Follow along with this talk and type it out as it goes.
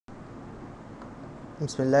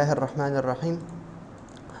بسم الله الرحمن الرحیم.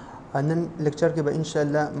 نن لیکچر کې به ان شاء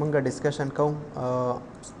الله مونږ ډسکشن کوو.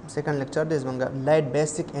 سیکنډ لیکچر دی زمونږ لایټ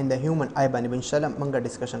بیسیک ان د هیومن آی باندې به ان شاء الله مونږ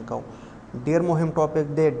ډسکشن کوو. ډیر مهم ټاپک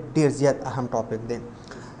دی، ډیر زیات اهم ټاپک دی.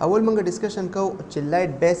 اول مونږ ډسکشن کوو چې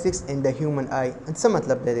لایټ بیسیکس ان د هیومن آی څه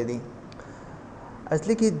مطلب دی.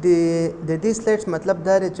 اصلي کې د دې سلایډز مطلب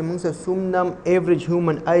دا دی چې موږ سره څومره ایوریج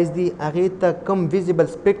هیومن آیز دي، هغې ته کم ویزیبل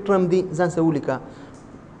سپیکټرم دي ځان سره ولیکه.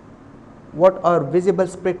 what are visible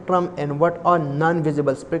spectrum and what are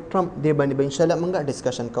non-visible spectrum دې باندې به انشاءالله موږ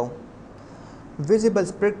ډسکشن کوو. visible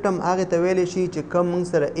spectrum هغې ته ویلی شي چې کم موږ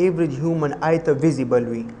سره ایوریج هیومن آی ته ویزیبل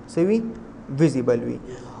وي. څه وي؟ ویزیبل وي.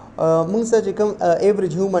 موږ سره چې کم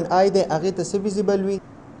ایوریج هیومن آی دی هغې ته څه ویزیبل وي؟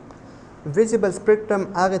 visible spectrum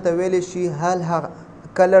هغې ته ویلی شي هغه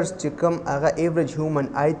کلرز چې کم هغه ایوریج هیومن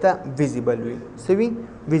آی ته ویزیبل وي. څه وي؟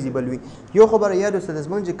 ویزیبل وي. یو خبره یاد وساتئ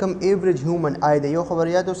زموږ چې کم ایوریج هیومن آی دی، یو خبره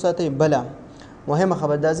یاد وساتئ بله مهمه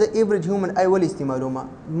خبره دا، زه ایوریج هیومن آی ولې استعمالوم؟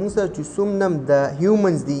 موږ سره چې څومره د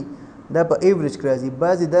هیومنز دي دا په ایوریج کې راځي.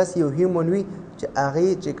 بعضې داسې یو هیومن وي چې هغې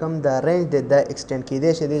چې کم دا رینج دی دا ایکسټینډ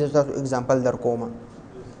کیدی شي. زه تاسو اګزامپل در کوم.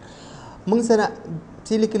 موږ سره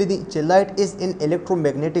څه لیکلي دي چې لایټ از ان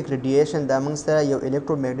الکترومیګنیټک ریډیشن. دا موږ سره یو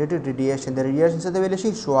الکترومیګنیټک ریډیشن د ریډیشن څه ته ویلی شي؟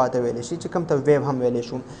 شعاع ته ویلی شي چې کوم ته ویو هم ویلی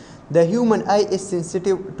شو. The human eye is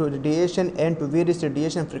sensitive to radiation and to various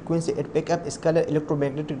radiation frequency. It pick up scalar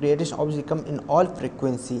electromagnetic radiation obviously come in all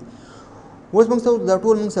frequency. اوس موږ سره دا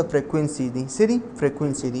ټول موږ سره فریکوینسي دي. څه دي؟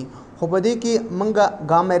 فریکوینسي دي. خو په دې کې موږ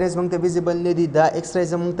ګاما ریز موږ ته ویزیبل نه دي، دا ایکس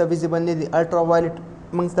ریز موږ ته ویزیبل نه دي، الټرا وایلټ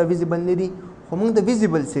موږ ته ویزیبل نه دي. خو موږ ته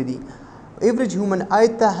ویزیبل څه دي؟ ایوریج هیومن آی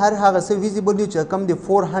ته هر هغه څه ویزیبل دي چې کم د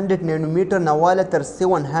 400 نانومیټر نه واله تر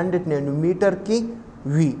 700 نانومیټر کې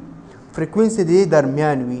وي. فریکوینسي د دې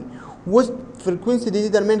درمیان وي. اوس فریکوینسي د دې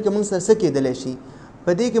درمیان کې موږ سره څه کیدلی شي؟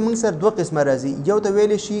 په دې کې موږ سره دوه قسمه راځي. یو ته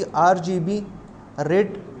ویلی شي RGB ریډ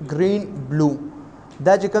ګرین بلو.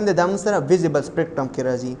 دا چې کوم دی دا موږ سره ویزیبل سپیکټرم کې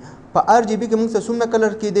راځي. په RGB کې موږ سره څومره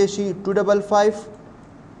کلر کیدی شي؟ 255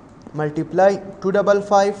 ملټیپلای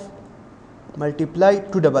 255 ملټیپلای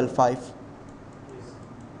 255.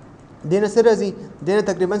 دینه څه راځي؟ دینه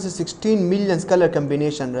تقریبا 16 میلیون کلر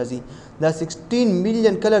کمبینیشن راځي. دا 16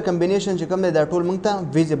 میلیون کلر کمبینیشن چې کوم دی دا ټول موږ ته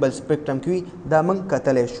ویزیبل سپیکټرم کې وي. دا موږ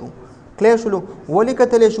کتلی شو. کلیر شولو؟ ولې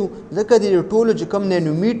کتلی شو؟ ځکه د ټولو چې کوم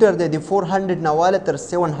نانومیټر دی د 400 نه واله تر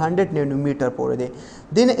 700 نانومیټر پورې دی.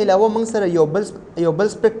 دینه علاوه موږ سره یو بل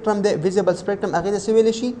سپیکټرم دی ویزیبل سپیکټرم، هغې ته څه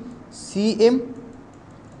ویلی شي؟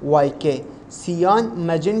 CMYK. سیان،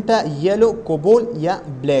 مجنټا، یلو، کوبول یا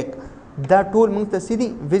بلیک. دا ټول موږ ته څه دي؟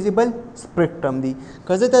 ویزیبل سپیکټرم دي.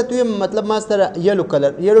 که زه ته وایم مطلب ما سره یلو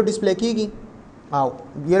کلر یلو ډسپلی کېږي او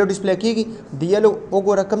یلو ډسپلی کېږي د یلو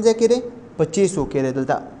وګوره کوم ځای کې دی؟ 2500 کې دی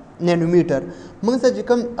دلته نانومیټر. موږ سره چې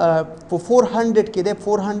کوم په 400 کې دی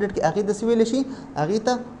 400 کې هغې ته څه ویلی شي؟ هغې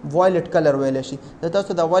ته وایلټ کلر ویلی شي. زه تاسو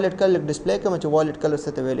ته دا وایلټ کلر ډسپلی کوم چې وایلټ کلر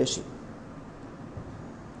څه ته ویلی شي.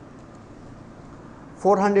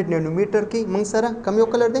 400 نانومیټر کې موږ سره کوم یو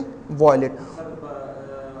کلر دی؟ وایلټ.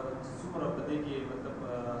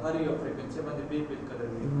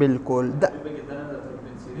 بالکل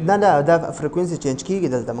نه دا فریکوینسي چینج کیږي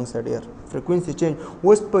دلته موږ سره ډېر فریکوینسي چینج.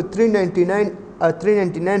 اوس په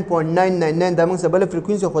 399.999 دا موږ سره بله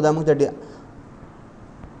فریکوینسي خو دا موږ ته ډېر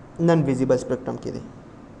نن ویزیبل سپیکټرم کې دی.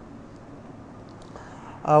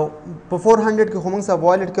 او په 400 کې خو موږ سره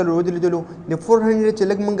وایلټ کلر ولیدلو. د 400 چې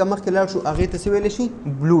لږ موږ مخکې لاړ شو هغې ته څه ویلی شي؟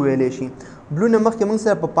 بلو ویلی شي. بلو نه مخکې موږ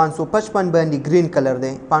سره په 555 باندې ګرین کلر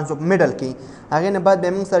دی، 500 میډل کې. هغې نه بعد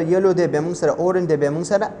بیا موږ سره یلو دی، بیا موږ سره اورنج دی، بیا موږ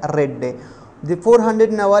سره ریډ دی. د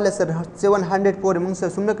 400 نه واله سره 700 پورې موږ سره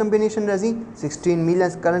څومره کمبینیشن راځي؟ 16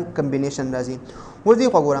 میلیون کلر کمبینیشن راځي. اوس دې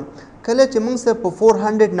خوا ګورم، کله چې موږ سره په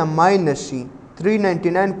 400 نه ماینس شي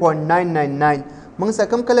 399.999 موږ سره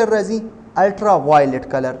کوم کلر راځي؟ الټرا وایلټ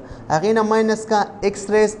کلر. هغې نه ماینس کا ایکس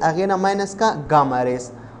ریز، هغې نه ماینس کا ګاما ریز،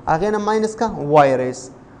 هغې نه ماینس کا وای ریز.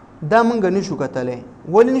 دا موږ نشو کتلی.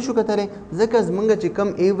 ولې نشو کتلی؟ ځکه زموږ چې کم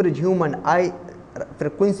ایوریج هیومن آی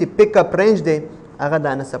فریکوینسي پیک اپ رینج دی هغه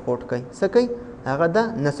دا نه سپورټ کوي. څه کوي؟ هغه دا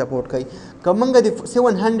نه سپورټ کوي. که موږ د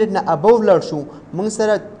 700 نه ابوو لاړ شو موږ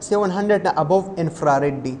سره 700 نه ابوو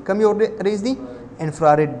انفراریډ دی. کوم یو ریز دی؟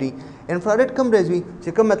 انفراریډ دی. انفراریډ کوم ریز وي چې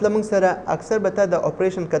کوم مطلب موږ سره اکثر به تا د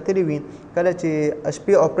اپریشن کتلی وي کله چې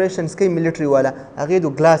شپې اپریشنز کوي ملیټري والا هغې د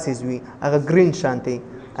ګلاسز وي هغه ګرین شانتې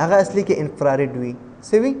هغه اصلي کې انفراریډ وي.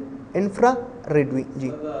 څه وي؟ انفراریډ وي. جی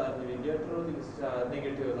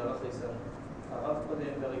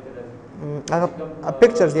هغه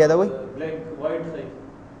پکچرز یادوئ؟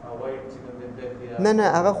 نه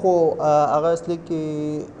هغه خو هغه اصلي کې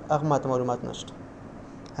هغه ماته معلومات نشته.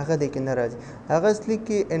 هغه دې کې نه راځي. هغه اصلي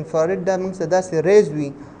کې انفراریډ دا موږ څه داسې ریز وي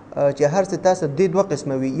چې هر څه تاسو د دوه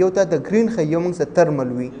قسمه وي یو تا د ګرین خي یو موږ سره ترمل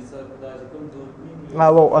وي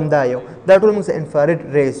او همدا یو دا ټول موږ سره انفراريد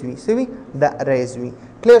ریز وي سوي دا ریز وي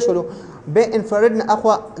کلیر شلو به انفراريد نه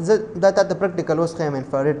اخوا دا تا ته پریکټیکل اوس خیم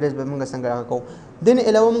انفراريد ریز به موږ څنګه کوو دین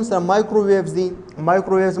علاوه موږ سره مایکرو ویوز دي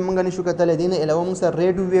مایکرو ویوز موږ نشو کتل دین علاوه موږ سره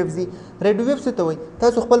ریډیو ویوز دي ریډیو ویوز څه ته وایي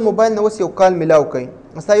تاسو خپل موبایل نه وس یو کال ملاو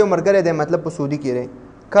کړئ مستا یو مرګره دی مطلب په سعودي کې دی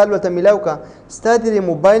کال وته ملاو کا ستاسو د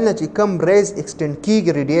موبایل نه چې کم ریز ایکسټند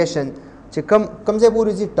کیږي ریډیشن چې کم ځای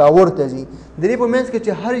پورې ځي ټاور ته ځي د دې په منځ کې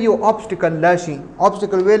چې هر یو obstacle لاشي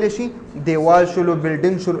obstacle ویل شي دیوال شلو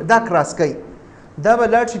بلډینګ شلو دا کراس کوي دا به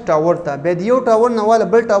لاړ شي ټاور ته بیا د یو ټاور نه والا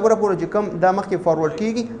بل ټاور پورې چې کم دا مخکې فارورډ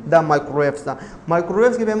کیږي دا مایکروویوز ده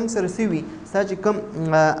مایکروویوز کې به موږ سره سی وي ستا چې کم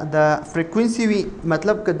د فریکوینسي وي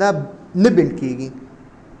مطلب که دا نه بینډ کیږي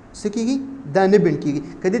څه کیږي دا نه بینډ کیږي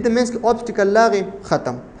که دې ته منځ کې obstacle لاغې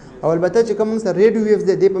ختم او البته چې کوم موږ سره ریډیو ویوز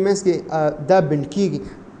دی دې په منځ کې دا بینډ کیږي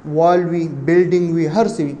وال وي بلډینګ وي هر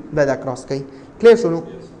څه وي دا کراس کوي کلیر شنو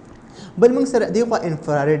بل موږ سره دی خو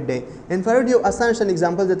انفراريد دی انفراريد یو اسان شان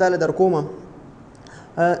اگزامپل د تعالی در کوم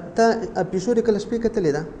ته پیشو د کله شپې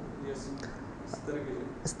کتلې ده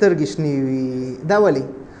سترګې شنې وي دا ولې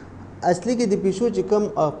اصلي کې د پیشو چې کوم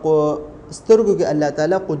سترګو کې الله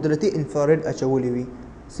تعالی قدرتي انفراريد اچولې وي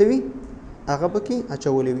سوي هغه پکې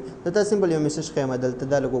اچولې وي دا تاسو سمبل یو میسج خیمه دلته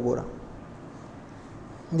دا لګو ګوره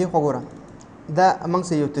دی خو ګوره دا موږ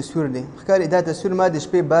سره یو تصویر دی ښکاري دا تصویر ما د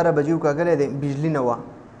شپې 12 بجې وکړلی دی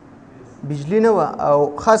بجلی نه وه او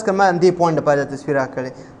خاص کر ما همدې پوینټ لپاره تصویر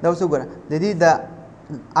راکړی دا اوس وګوره د دې د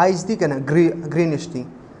آیز دي که نه ګرینش دي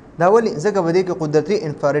دا ولې ځکه په دې کې قدرتي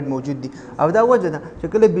انفراريد موجود دي او دا وجه ده چې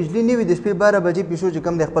کله بجلی نه وي د شپې 12 بجې پیشو چې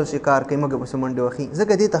کوم د خپل شکار کوي موږ پسې منډې وخي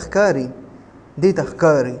ځکه دې ته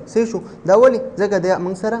ښکاري صحیح شو دا ولې ځکه د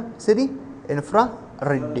موږ سره څه دي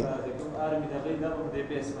انفراريد دي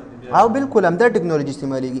او بالکل همدا ټکنالوژي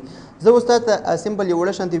استعمالېږي زه اوس تاته سمپل یو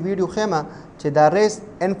وړه شانتې ویډیو ښیم چې دا ریس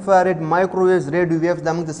انفراريد مایکروویوز ریډیو ویوز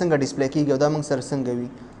دا موږ ته څنګه ډسپلی کېږي او دا موږ سره څنګه وي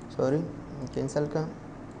سوري کینسل کا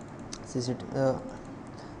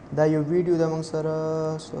دا یو ویډیو دا موږ سره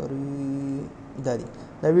سوري دا دی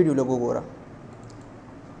دا ویډیو لږ وګوره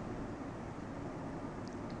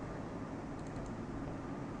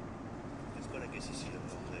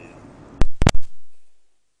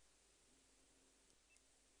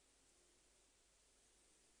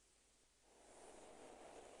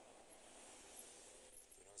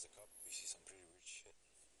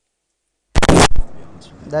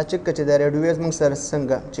دا چک چې دا ریډیو ویوز موږ سره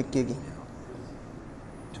څنګه چک کېږي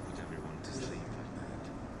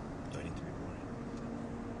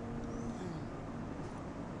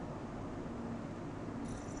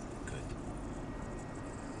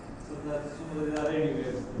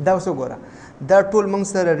دا اوس وګوره دا ټول موږ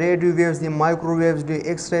سره ریډیو ویوز دي مایکرو ویوز دي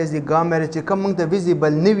ایکس ریز دي ګاما ریز چې کوم موږ ته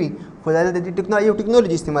ویزیبل نه وي خو دا د یو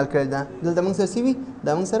ټکنالوژي استعمال کړی ده دلته موږ سره څه وي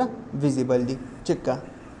دا موږ سره ویزیبل دي چک کا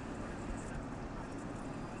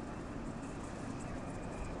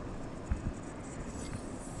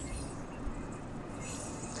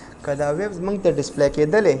که دا ویبز موږ ته ډسپلی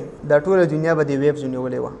کېدلې دا ټوله دنیا به د ویبز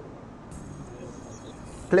ونیولې وه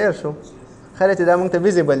کلیر شو خیر چې دا موږ ته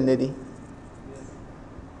ویزیبل نه دي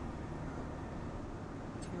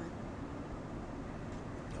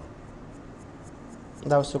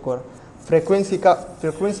دا اوس وګوره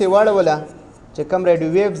فریکوینسي واړوله چې کوم ریډیو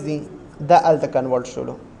ویبز دي دا هلته کنورټ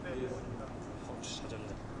شولو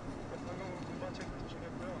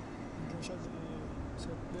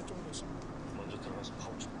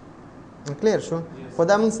کلیر شو خو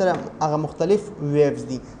دا موږ سره هغه مختلف ویوز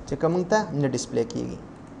دي چې که موږ ته نه ډسپلی کېږي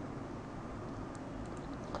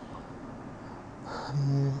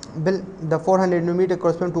بل د 400 نومیټر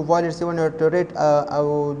کورسپونډ ټو وایلټ 700 ریټ او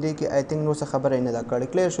دې کې آی تھنک نو څه خبره یې نه ده کړې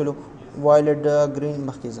کلیر شولو وایلټ ګرین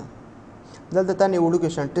مخکې ځه دلته تا نیولو کې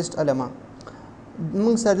شان ټیسټ علما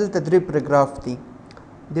موږ سره دلته 3 پراګراف دي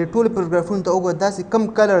د ټولو پراګرافونو ته وګوره داسې کم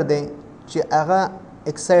کلر دی چې هغه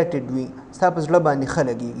ایکسایټډ وي ستا په زړه باندې ښه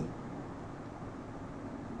لګېږي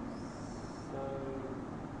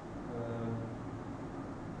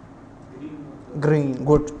green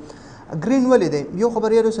good green ولې دی یو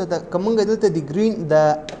خبر یې وساته که موږ دلته د green د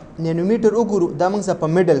نینومیټر وګورو دا موږ سره په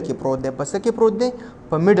میډل کې پروت دی په څه کې پروت دی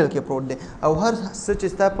په میډل کې پروت دی او هر څه چې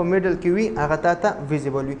ستا په میډل کې وي هغه تا ته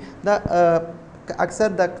ویزیبل وي دا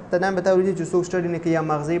اکثر د تنام به تا ورېږي چې څوک سټډي نه کوي یا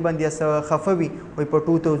مغزي باندې یا څه خفه وي وایي په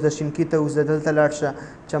ټو ته وځه شینکي ته وځه دلته لاړ شه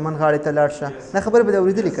چمن غاړې ته لاړ شه دا خبره به د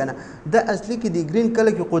اورېدلې که نه دا اصلي کې د ګرین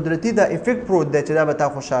کله کې قدرتي دا افیکټ پروت دی چې دا به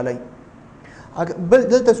تا خوشحالی بل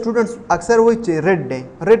دلته سټوډنټس اکثر وایي چې ریډ دی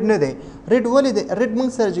ریډ نه دی ریډ ولې دی ریډ موږ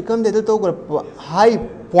سره چې کوم دی دلته وګوره های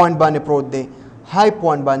پوینټ باندې پروت دی های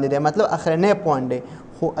پوینټ باندې دی مطلب اخرنی پوینټ دی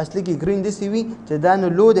خو اصلي کې ګرین داسې وي چې دا نه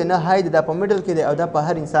لو دی نه های دی دا په میډل کې دی او دا په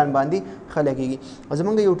هر انسان باندې ښه لګېږي.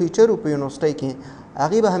 زمونږ یو ټیچر و په یونیورسټۍ کې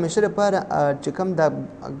هغې به همیشه لپاره چې کوم دا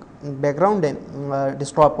بیکګراؤنډ دی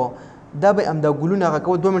ډسکټاپ دا به همدا ګلونه هغه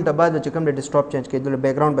کوه 2 منټه بعد چې کوم د ډسکټاپ چینج کېدلو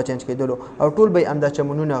بیکګراؤنډ به چینج کېدلو او ټول به یې همدا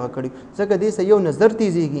چمنونه هغه کړي ځکه دې سه یو نظر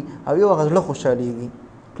تیزېږي او یو هغه زړه خوشحالېږي.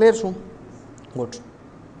 کلیر شو؟ ګوډ.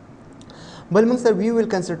 بل موږ سره وی ویل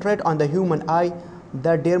کنسنټریټ آن د هیومن آی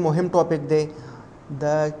دا ډېر مهم ټاپک دی. د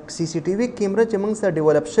سی سی ټي وي کیمره چې موږ سره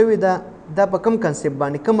ډیولپ شوې ده دا په کوم کنسپټ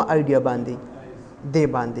باندې کوم آیډیا باندې دی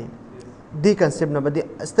باندې دې کنسپټ نه باندې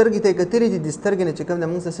سترګې ته یې کتلې دي د سترګې نه چې کوم د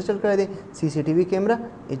موږ سره څه چل کړی دی سی سی ټي وي کیمره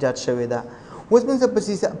ایجاد شوې ده. اوس موږ سره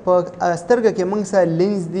په سترګه کې موږ سره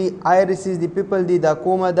لینز دي آیریسز دي پیپل دي دا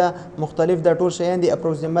کومه ده مختلف دا ټول شیان دي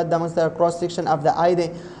اپروکسیمیټ دا موږ سره کراس سیکشن اف د آی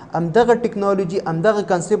دی. همدغه ټیکنالوژي همدغه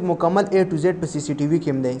کنسپټ مکمل A to Z په سی سی ټي وي کې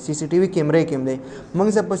هم دی سی سی ټي وي کیمرې کې هم دی. موږ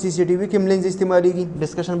سره په سی سی ټي وي کې هم لینز استعمالیږي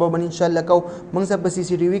ډسکشن به باندې ان شاء الله کوو. موږ سره په سی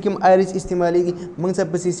سی ټي وي کې هم آیریس استعمالیږي موږ سره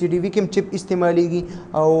په سی سی ټي وي کې هم چپ استعمالیږي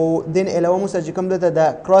او دین علاوه موږ سره چې کوم دلته دا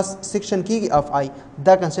کراس سیکشن کېږي اف آی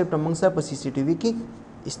دا کنسپټ موږ سره په سی سی ټي وي کې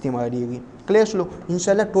استعمالیږي. کلیر شلو؟ ان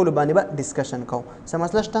شاء الله ټول باندې به ډسکشن کوو. څه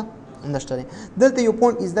مسله شته؟ نشته دی. دلته یو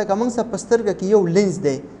پوینټ از دا که موږ سره په سترګه کې یو لینز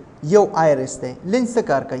دی یو آیریس دی. لینز څه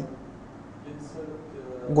کار کوي؟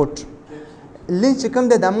 ګوډ. لینز چې کوم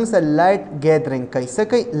دی دا موږ سره لایټ ګیدرینګ کوي. څه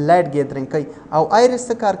کوي؟ لایټ ګیدرینګ کوي. او آیریس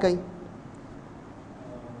څه کار کوي؟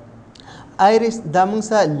 آیریس دا موږ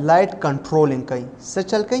سره لایټ کنټرولینګ کوي. څه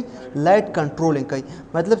چل کوي؟ لایټ کنټرولینګ کوي.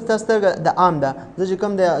 مطلب ستاسو سترګه د عام ده زه چې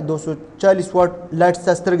کوم دی 240 واټ لایټ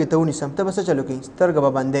ستاسو سترګې ته ونیسم ته به څه چلو کوي؟ سترګه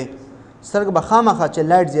به بندې سترګه به خامخا چې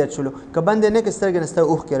لایټ زیات شلو که بندې نه کړې سترګې نه ستا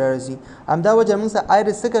اوښکې راځي. همدا وجه موږ سره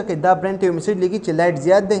آیریس څه کوي دا برین ته یو میسج لیکي چې لایټ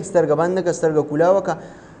زیات دی سترګه بند نه کړه سترګه کولا وکړه.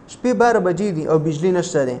 شپې 12 بجې دي او بجلی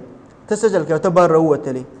نشته دی ته څه چل کوې ته بهر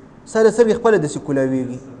راووتلې ستا د سترګې خپله داسې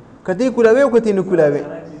کولاویږي که ته یې کولاوې او که ته یې نه کولاوې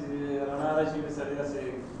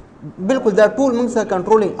بالکل دا ټول موږ سره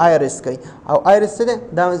کنټرولینګ آیریس کوي. او آیریس څه دی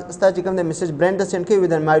دا ستا چې کوم د میسج برین ته سینډ کوي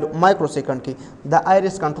ودن مایکرو سیکنډ کې دا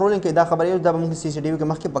آیریس کنټرولینګ کوي. دا خبره یو دا به موږ سی سی ټي وي کې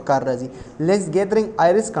مخکې په کار راځي. لینز ګیدرینګ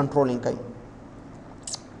آیریس کنټرولینګ کوي.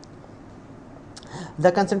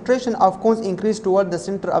 The concentration of cones increase toward the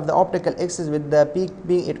center of the optical axis with the peak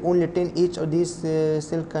being at only 10 each of these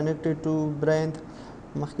still connected to brain.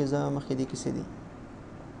 مخکې دې کیسې دي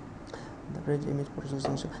د برج ایمیج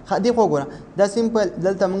پروسیسینګ ښه دې خو ګوره دا سیمپل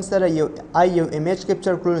دلته موږ سره یو ایمیج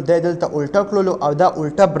کیپچر کړلو دا دلته الټه کړلو او دا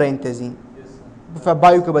الټه برین ته ځي په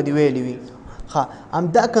بایو کې به دې ویلي وي. ښه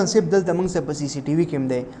همدا کنسپټ دلته موږ سره په سی سی ټي وي کې هم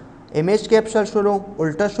دی. ایمیج کیپچر شلو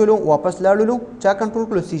الټه شلو واپس لاړلو چا کنټرول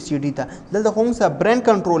کړلو سی سی ډي ته. دلته خو موږ سره برین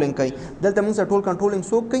کنټرولینګ کوي دلته موږ سره ټول کنټرولینګ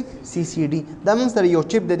څوک کوي؟ سی سی ډي. دا موږ سره یو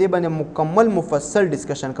چپ د دې باندې مکمل مفصل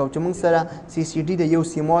ډسکشن کوو چې موږ سره سی سی ډي د یو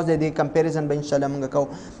سیماز دی د کمپیریزن به انشاءالله موږ کوو.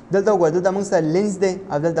 دلته وګوره دلته موږ سره لینز دی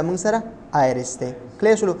او دلته موږ سره آیریس دی.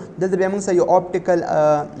 کلیر شلو؟ دلته بیا موږ سره یو اپټیکل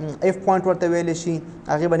اف پوینټ ورته ویلی شي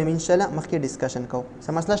هغې باندې انشاءالله مخکې ډسکشن کوو. څه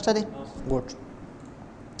مسله شته دی؟ ګوډ.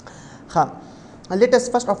 ښه let us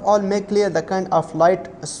first of all make clear the kind of light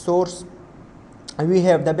source we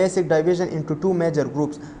have. The basic division into two major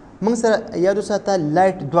groups. موږ سره یادو ساته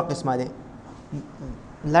لایټ دوه قسمه دی.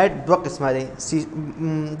 لایټ دوه قسمه دی.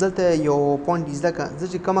 دلته یو پوینټ زده که زه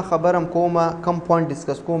چې کومه خبره هم کومه کوم پوینټ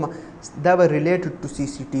ډسکس کومه دا به ریلیټډ ټو سی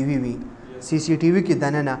سی ټي وي وي. سی سی ټي وي کې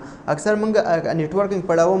دننه اکثر موږ نیټورکینګ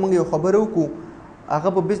پړاوه موږ یو خبره وکړو هغه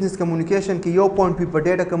په بزنس کمیونیکیشن کې یو پوینټ وي په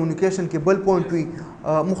ډیټا کمیونیکیشن کې بل پوینټ وي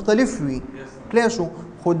مختلف وي. کلیر شو؟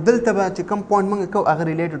 خو دلته به چې کوم پوینټ موږ کوو هغه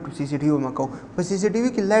ریلیټډ ټو سی سی ټي وي موږ کوو. په سی سی ټي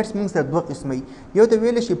وي کې لایټس موږ سره دوه قسمه وي. یو ته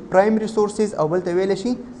ویلی شي پرایمري سورسز او بل ته ویلی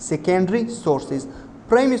شي سیکنډري سورسز.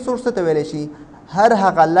 پرایمري سورس ته ویلی شي هر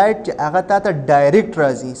هغه لایټ چې هغه تا ته ډایرکټ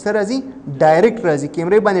راځي څه راځي؟ ډایرکټ راځي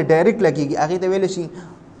کیمرې باندې ډایرکټ لګېږي هغې ته ویلی شي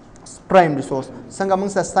پرایم ریسورس. څنګه موږ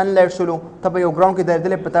سره سن لایټ شلو ته په یو ګراوند کې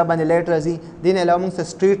درېدلی په تا باندې لایټ راځي. دې نه علاوه موږ سره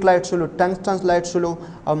سټریټ لایټ شلو ټنګسټن لایټ شلو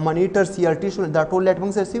او مانیټر سی ال ټي شلو دا ټول لایټ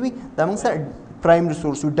موږ سره څه وي دا موږ سره پرایم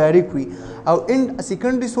ریسورس وي ډایرکټ وي. او ان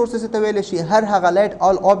سیکنډري سورسز ته ویلی شي هر هغه لایټ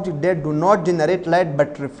آل آبجیکټ دیټ ډو ناٹ جنریټ لایټ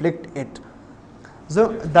بټ ریفلیکټ اټ.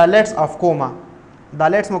 زه دا لایټس آف کومه دا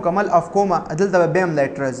لایټس مکمل آف کومه دلته به بیا هم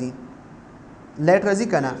لایټ راځي لایټ راځي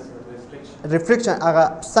که نه ریفلیکشن هغه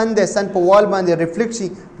سن دی سن په وال باندې ریفلیکټ شي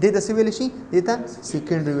دې ته څه ویلی شي دې ته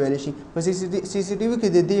سیکنډري ویلی شي. په سی سی ټي وي کې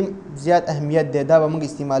د دې زیات اهمیت دی دا به موږ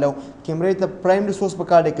استعمالو. کیمرې ته پرایم ریسورس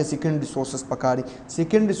پکار دی که سیکنډري سورسز پکار دي.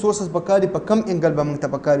 سیکنډري سورسز پکار دي په کم انګل به موږ ته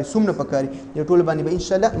پکار دي څومره پکار دي دې ټول باندې به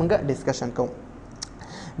انشاءالله موږ ډسکشن کوو.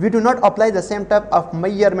 We do not apply the same type of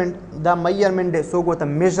measurement. دا measurement دی څوک ورته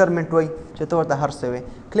measurement وایي چې ته ورته هر څه وایې.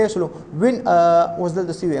 کلیر شلو؟ وین اوس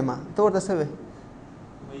دلته څه ویې ما ته ورته څه وایې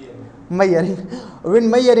measuring when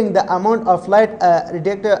measuring the amount of light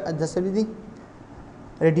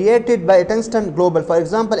radiated by a tungsten global, for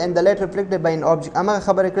example, and the light reflected by an object. أما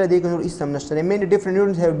خبر كده دي كنور اسم نشتري. Many different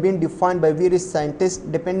units have been defined by various scientists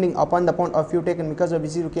depending upon the point of view taken because of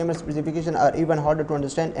zero camera specification are even harder to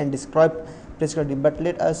understand and describe precisely. But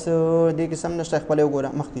let us دي قسم نشتري خبره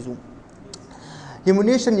وګوره مخکې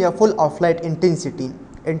illumination یا full of light intensity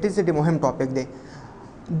مهم ټاپک دی.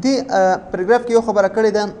 دی پاراګراف کې یو خبره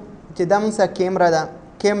کړې ده چې دا موږ سره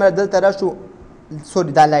کیمرا دلته راشو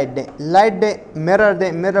سوري دا لایټ دی میرر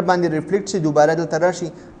دی میرر باندې ریفلیکټ شي دوباره دلته راشي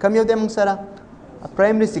کوم یو دی موږ سره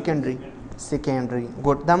پرایمري سیکنډري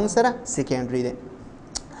ګوډ دا موږ سره سیکنډري دی.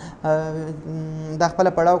 دا خپل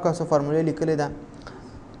پړاو کا څه فارموله لیکلې ده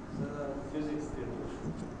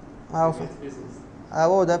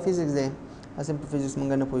او دا فزیکس دی اسیم په فزیکس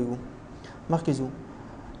مونږ نه پوهیږو مخکې ځو.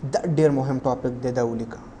 دا ډېر مهم ټاپک دی دا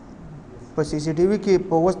ولیکه په سی سی ټي وي کې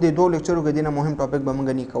په اوس د 2 لیکچرو کې دینه مهم ټاپک به مونږ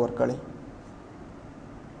نه کور کړی